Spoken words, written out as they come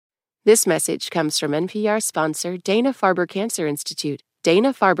This message comes from NPR sponsor Dana-Farber Cancer Institute.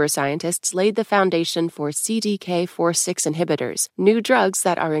 Dana-Farber scientists laid the foundation for CDK4/6 inhibitors, new drugs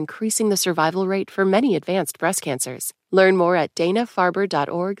that are increasing the survival rate for many advanced breast cancers. Learn more at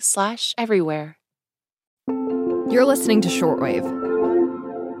danafarber.org/everywhere. You're listening to Shortwave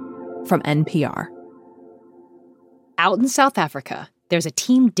from NPR. Out in South Africa, there's a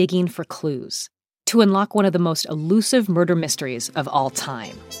team digging for clues to unlock one of the most elusive murder mysteries of all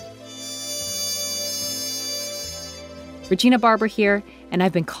time. Regina Barber here, and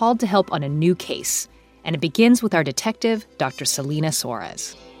I've been called to help on a new case. And it begins with our detective, Dr. Selena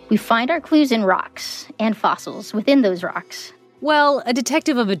Suarez. We find our clues in rocks and fossils within those rocks. Well, a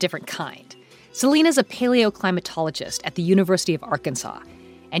detective of a different kind. Selena's a paleoclimatologist at the University of Arkansas,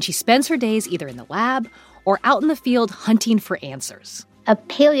 and she spends her days either in the lab or out in the field hunting for answers. A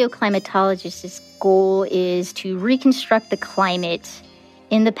paleoclimatologist's goal is to reconstruct the climate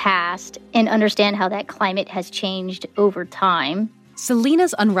in the past and understand how that climate has changed over time.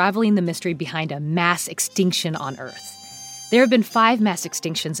 Selena's unraveling the mystery behind a mass extinction on Earth. There have been 5 mass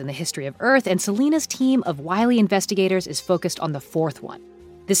extinctions in the history of Earth, and Selena's team of wily investigators is focused on the 4th one.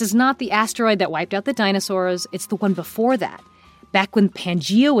 This is not the asteroid that wiped out the dinosaurs, it's the one before that, back when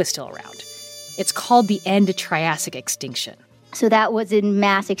Pangaea was still around. It's called the End Triassic Extinction. So that was a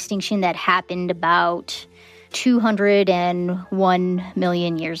mass extinction that happened about 201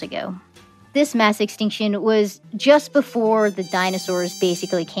 million years ago. This mass extinction was just before the dinosaurs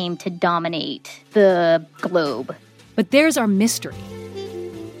basically came to dominate the globe. But there's our mystery.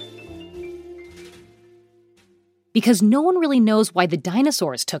 Because no one really knows why the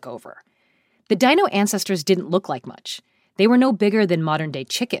dinosaurs took over. The dino ancestors didn't look like much. They were no bigger than modern-day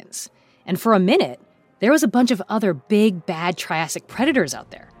chickens. And for a minute, there was a bunch of other big, bad Triassic predators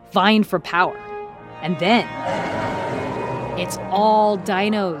out there, vying for power. And then, it's all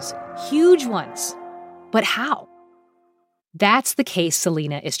dinos, huge ones. But how? That's the case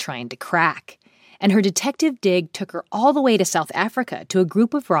Selena is trying to crack. And her detective dig took her all the way to South Africa to a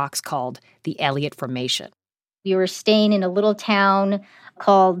group of rocks called the Elliott Formation. We were staying in a little town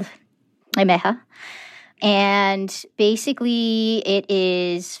called Imeha. And basically, it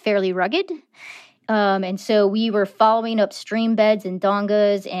is fairly rugged. And so we were following up stream beds and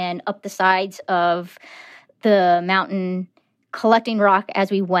dongas and up the sides of the mountain, collecting rock as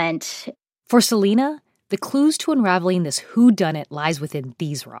we went. For Selena, the clues to unraveling this whodunit lies within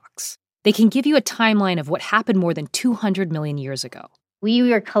these rocks. They can give you a timeline of what happened more than 200 million years ago. We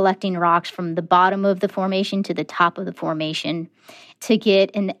were collecting rocks from the bottom of the formation to the top of the formation to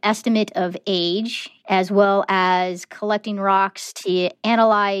get an estimate of age, as well as collecting rocks to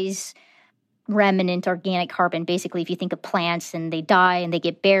analyze remnant organic carbon. Basically, if you think of plants and they die and they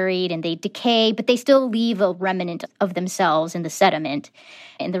get buried and they decay, but they still leave a remnant of themselves in the sediment.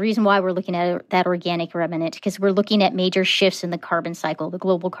 And the reason why we're looking at that organic remnant, because we're looking at major shifts in the carbon cycle, the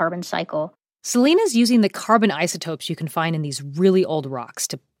global carbon cycle. Selena's using the carbon isotopes you can find in these really old rocks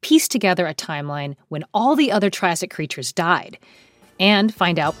to piece together a timeline when all the other Triassic creatures died, and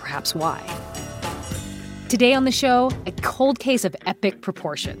find out perhaps why. Today on the show, a cold case of epic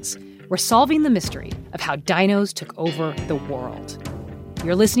proportions. We're solving the mystery of how dinos took over the world.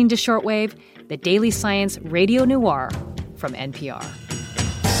 You're listening to Shortwave, the daily science radio noir from NPR.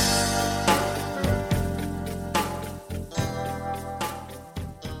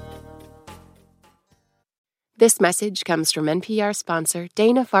 This message comes from NPR sponsor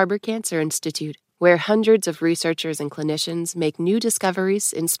Dana-Farber Cancer Institute, where hundreds of researchers and clinicians make new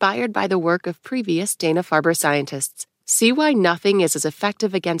discoveries inspired by the work of previous Dana-Farber scientists. See why nothing is as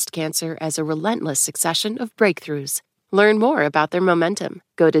effective against cancer as a relentless succession of breakthroughs. Learn more about their momentum.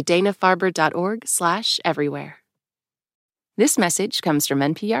 Go to danafarber.org/everywhere. This message comes from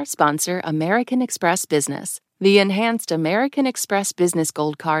NPR sponsor American Express Business. The enhanced American Express Business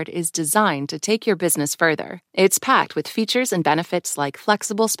Gold Card is designed to take your business further. It's packed with features and benefits like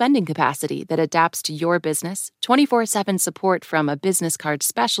flexible spending capacity that adapts to your business, 24/7 support from a business card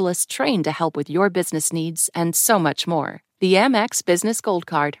specialist trained to help with your business needs, and so much more. The Amex Business Gold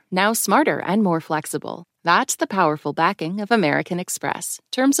Card, now smarter and more flexible. That's the powerful backing of American Express.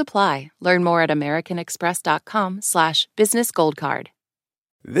 Terms apply. Learn more at americanexpress.com/businessgoldcard.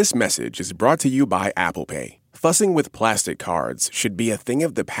 This message is brought to you by Apple Pay. Fussing with plastic cards should be a thing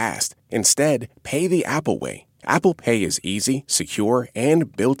of the past. Instead, pay the Apple way. Apple Pay is easy, secure,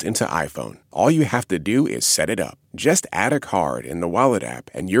 and built into iPhone. All you have to do is set it up. Just add a card in the Wallet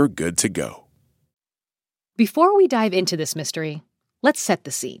app and you're good to go. Before we dive into this mystery, let's set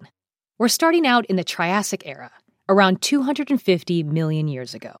the scene. We're starting out in the Triassic era, around 250 million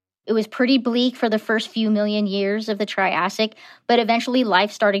years ago. It was pretty bleak for the first few million years of the Triassic, but eventually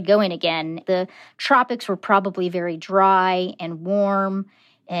life started going again. The tropics were probably very dry and warm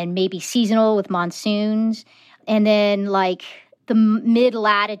and maybe seasonal with monsoons. And then, the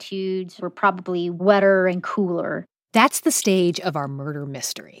mid-latitudes were probably wetter and cooler. That's the stage of our murder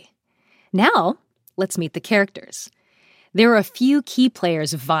mystery. Now, let's meet the characters. There are a few key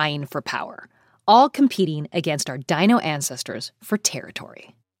players vying for power, all competing against our dino ancestors for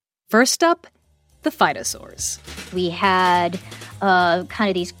territory. First up, the phytosaurs. We had kind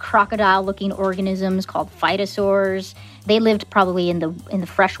of these crocodile-looking organisms called phytosaurs. They lived probably in the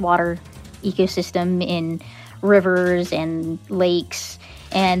freshwater ecosystem in rivers and lakes.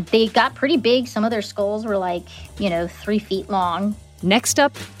 And they got pretty big. Some of their skulls were 3 feet long. Next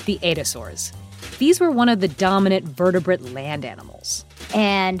up, the atosaurs. These were one of the dominant vertebrate land animals.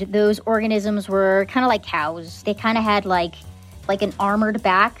 And those organisms were kind of like cows. They kind of had like an armored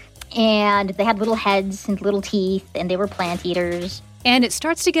back. And they had little heads and little teeth, and they were plant eaters. And it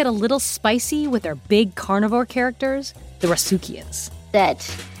starts to get a little spicy with our big carnivore characters, the Rasukians. That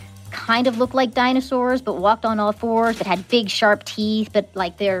kind of looked like dinosaurs, but walked on all fours, that had big, sharp teeth, but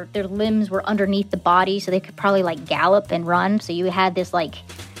their limbs were underneath the body, so they could probably gallop and run. So you had this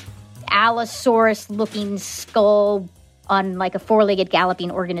Allosaurus-looking skull on a four-legged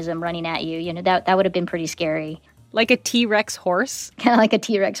galloping organism running at you. That would have been pretty scary. Like a T-Rex horse? Kind of like a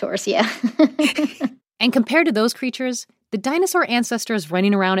T-Rex horse, yeah. And compared to those creatures, the dinosaur ancestors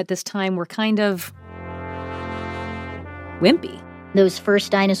running around at this time were kind of wimpy. Those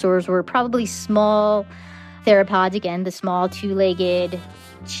first dinosaurs were probably small theropods, again, the small two-legged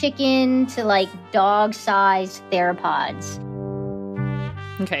chicken to dog-sized theropods.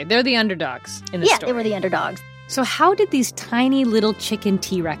 Okay, they're the underdogs in the story. Yeah, they were the underdogs. So how did these tiny little chicken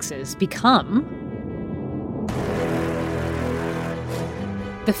T-Rexes become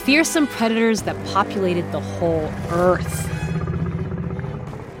the fearsome predators that populated the whole Earth?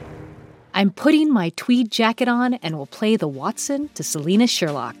 I'm putting my tweed jacket on and will play the Watson to Selena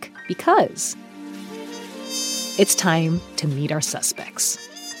Sherlock because it's time to meet our suspects.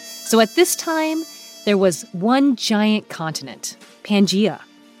 So at this time, there was one giant continent, Pangaea,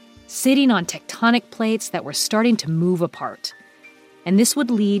 sitting on tectonic plates that were starting to move apart. And this would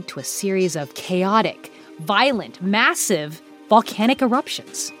lead to a series of chaotic, violent, massive volcanic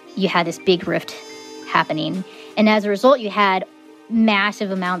eruptions. You had this big rift happening. And as a result, you had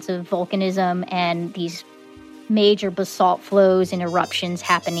massive amounts of volcanism and these major basalt flows and eruptions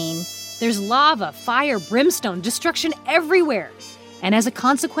happening. There's lava, fire, brimstone, destruction everywhere. And as a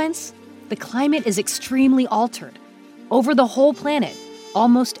consequence, the climate is extremely altered over the whole planet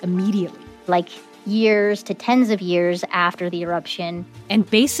almost immediately. Years to tens of years after the eruption. And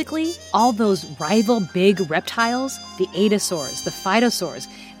basically, all those rival big reptiles, the atosaurs, the phytosaurs,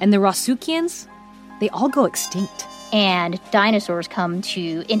 and the Rasukians, they all go extinct. And dinosaurs come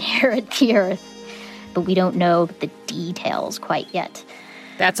to inherit the Earth. But we don't know the details quite yet.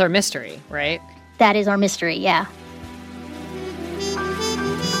 That's our mystery, right? That is our mystery, yeah.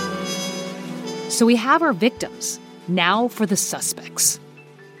 So we have our victims. Now for the suspects.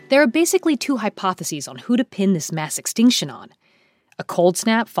 There are basically two hypotheses on who to pin this mass extinction on. A cold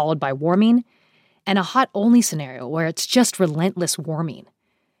snap followed by warming, and a hot-only scenario where it's just relentless warming.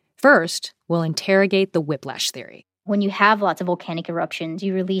 First, we'll interrogate the whiplash theory. When you have lots of volcanic eruptions,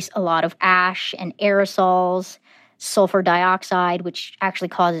 you release a lot of ash and aerosols, sulfur dioxide, which actually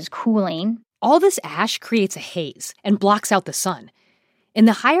causes cooling. All this ash creates a haze and blocks out the sun. In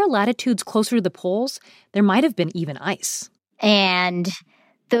the higher latitudes closer to the poles, there might have been even ice. And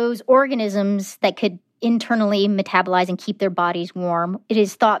those organisms that could internally metabolize and keep their bodies warm, it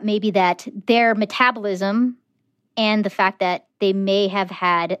is thought maybe that their metabolism and the fact that they may have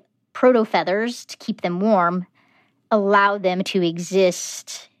had protofeathers to keep them warm allowed them to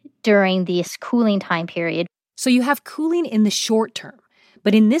exist during this cooling time period. So you have cooling in the short term,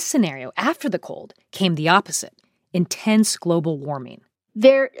 but in this scenario, after the cold, came the opposite, intense global warming.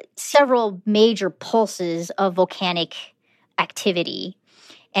 There are several major pulses of volcanic activity.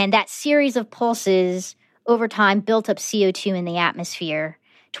 And that series of pulses over time built up CO2 in the atmosphere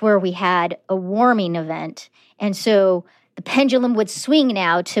to where we had a warming event. And so the pendulum would swing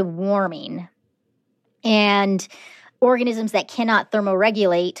now to warming. And organisms that cannot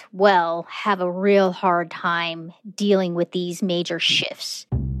thermoregulate well have a real hard time dealing with these major shifts.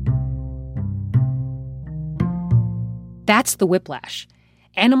 That's the whiplash.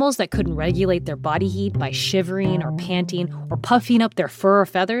 Animals that couldn't regulate their body heat by shivering or panting or puffing up their fur or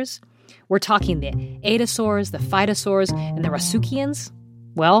feathers. We're talking the atosaurs, the phytosaurs, and the Rasukians.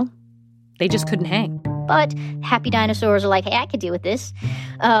 Well, they just couldn't hang. But happy dinosaurs are like, hey, I could deal with this.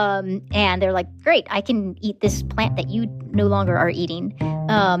 And they're like, great, I can eat this plant that you no longer are eating.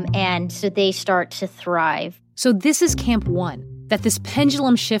 And so they start to thrive. So this is Camp 1, that this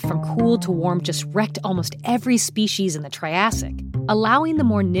pendulum shift from cool to warm just wrecked almost every species in the Triassic, allowing the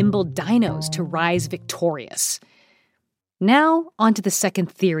more nimble dinos to rise victorious. Now, onto the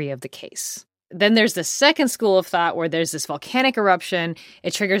second theory of the case. Then there's the second school of thought where there's this volcanic eruption.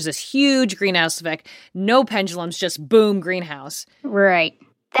 It triggers this huge greenhouse effect. No pendulums, just boom, greenhouse. Right.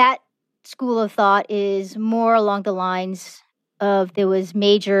 That school of thought is more along the lines of there was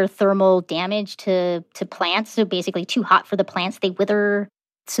major thermal damage to plants. So basically too hot for the plants, they wither.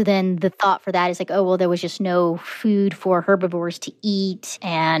 So then the thought for that is like, oh, well, there was just no food for herbivores to eat.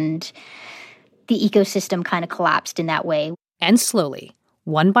 And the ecosystem kind of collapsed in that way. And slowly,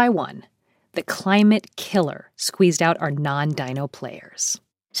 one by one, the climate killer squeezed out our non-dino players.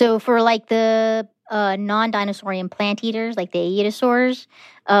 So for like the non-dinosaurian plant eaters, like the aedosaurs,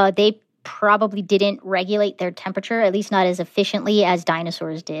 they probably didn't regulate their temperature, at least not as efficiently as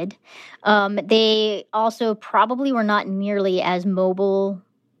dinosaurs did. They also probably were not nearly as mobile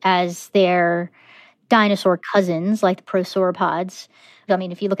as their dinosaur cousins, like the prosauropods. I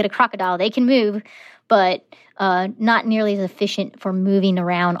mean, if you look at a crocodile, they can move, but not nearly as efficient for moving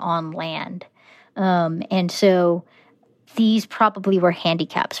around on land. And so these probably were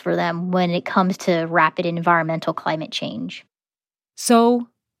handicaps for them when it comes to rapid environmental climate change. So,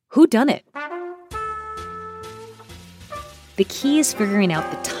 who done it? The key is figuring out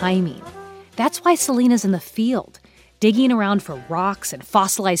the timing. That's why Selena's in the field, digging around for rocks and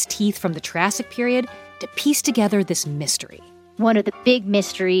fossilized teeth from the Triassic period to piece together this mystery. One of the big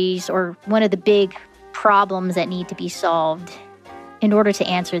mysteries, or one of the big problems that need to be solved in order to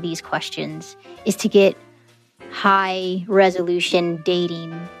answer these questions, is to get high-resolution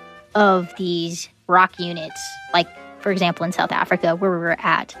dating of these rock units, like, for example, in South Africa, where we were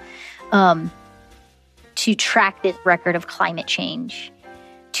at, to track this record of climate change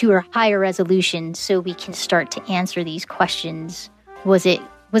to a higher resolution so we can start to answer these questions. Was it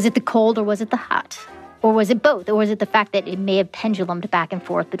the cold or was it the hot? Or was it both? Or was it the fact that it may have pendulumed back and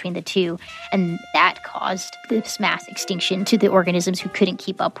forth between the two, and that caused this mass extinction to the organisms who couldn't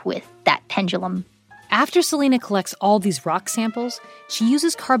keep up with that pendulum? After Selena collects all these rock samples, she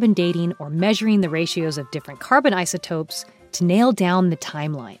uses carbon dating, or measuring the ratios of different carbon isotopes, to nail down the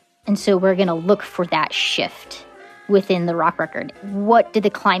timeline. And so we're going to look for that shift within the rock record. What did the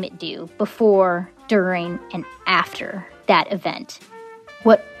climate do before, during, and after that event?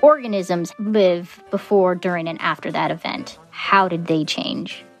 What organisms live before, during, and after that event? How did they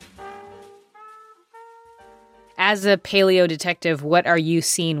change? As a paleo detective, what are you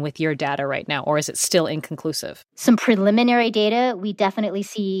seeing with your data right now, or is it still inconclusive? Some preliminary data, we definitely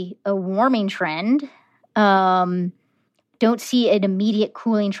see a warming trend. Don't see an immediate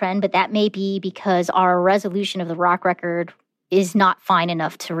cooling trend, but that may be because our resolution of the rock record is not fine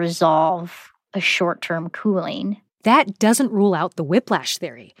enough to resolve a short-term cooling. That doesn't rule out the whiplash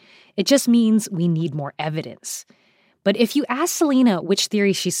theory. It just means we need more evidence. But if you ask Selena which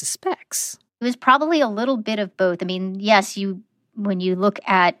theory she suspects... It was probably a little bit of both. I mean, yes, when you look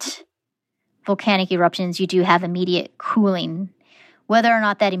at volcanic eruptions, you do have immediate cooling. Whether or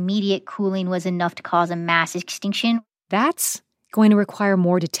not that immediate cooling was enough to cause a mass extinction, that's going to require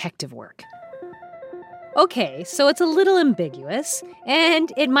more detective work. Okay, so it's a little ambiguous,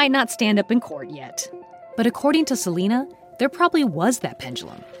 and it might not stand up in court yet. But according to Selena, there probably was that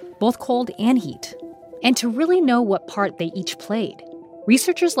pendulum, both cold and heat. And to really know what part they each played,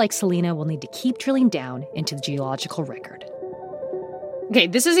 researchers like Selena will need to keep drilling down into the geological record. Okay,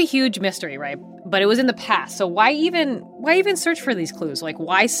 this is a huge mystery, right? But it was in the past, so why even search for these clues? Like,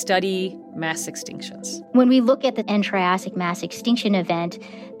 why study mass extinctions? When we look at the end Triassic mass extinction event,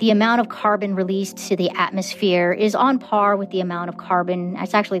 the amount of carbon released to the atmosphere is on par with the amount of carbon,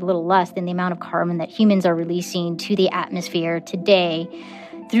 it's actually a little less than the amount of carbon that humans are releasing to the atmosphere today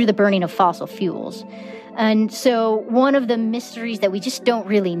through the burning of fossil fuels. And so one of the mysteries that we just don't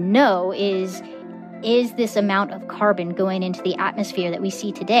really know is this amount of carbon going into the atmosphere that we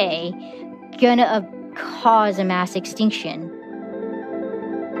see today going to cause a mass extinction?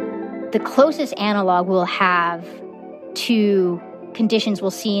 The closest analog we'll have to conditions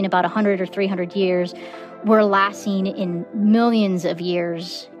we'll see in about 100 or 300 years were lasting in millions of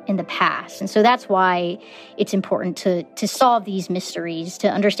years in the past. And so that's why it's important to solve these mysteries, to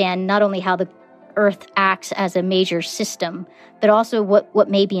understand not only how the Earth acts as a major system, but also what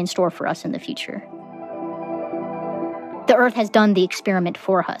may be in store for us in the future. The Earth has done the experiment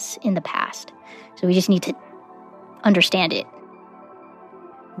for us in the past, so we just need to understand it.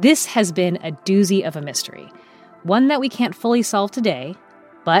 This has been a doozy of a mystery, one that we can't fully solve today,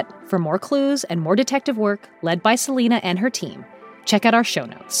 but for more clues and more detective work led by Selena and her team, check out our show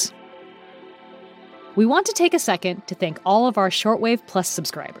notes. We want to take a second to thank all of our Shortwave Plus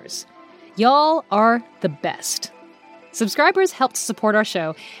subscribers. Y'all are the best. Subscribers help to support our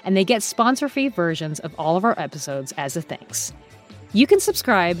show, and they get sponsor-free versions of all of our episodes as a thanks. You can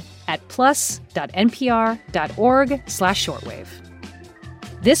subscribe at plus.npr.org/shortwave.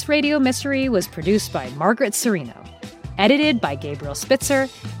 This radio mystery was produced by Margaret Serino, edited by Gabriel Spitzer,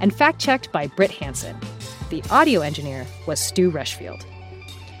 and fact-checked by Britt Hansen. The audio engineer was Stu Rushfield.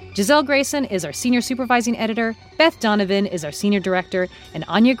 Giselle Grayson is our senior supervising editor, Beth Donovan is our senior director, and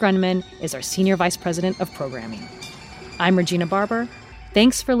Anya Grunman is our senior vice president of programming. I'm Regina Barber.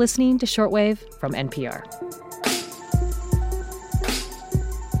 Thanks for listening to Shortwave from NPR.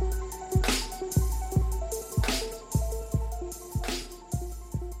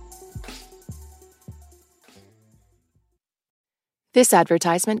 This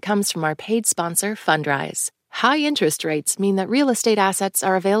advertisement comes from our paid sponsor, Fundrise. High interest rates mean that real estate assets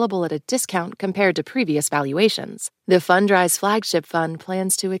are available at a discount compared to previous valuations. The Fundrise flagship fund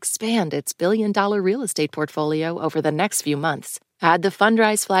plans to expand its billion-dollar real estate portfolio over the next few months. Add the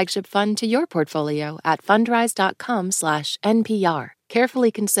Fundrise flagship fund to your portfolio at fundrise.com/NPR.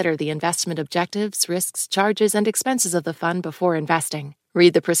 Carefully consider the investment objectives, risks, charges, and expenses of the fund before investing.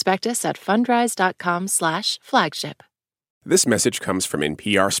 Read the prospectus at fundrise.com/flagship. This message comes from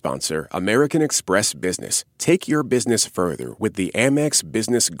NPR sponsor American Express Business. Take your business further with the Amex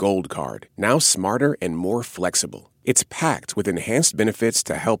Business Gold Card, now smarter and more flexible. It's packed with enhanced benefits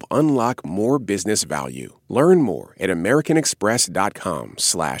to help unlock more business value. Learn more at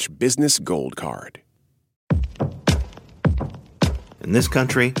americanexpress.com/businessgoldcard. In this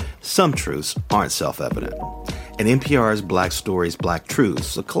country, some truths aren't self-evident. And NPR's Black Stories, Black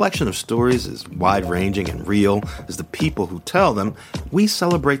Truths, a collection of stories as wide-ranging and real as the people who tell them, we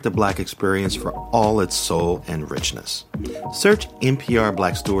celebrate the Black experience for all its soul and richness. Search NPR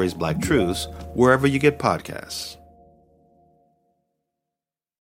Black Stories, Black Truths wherever you get podcasts.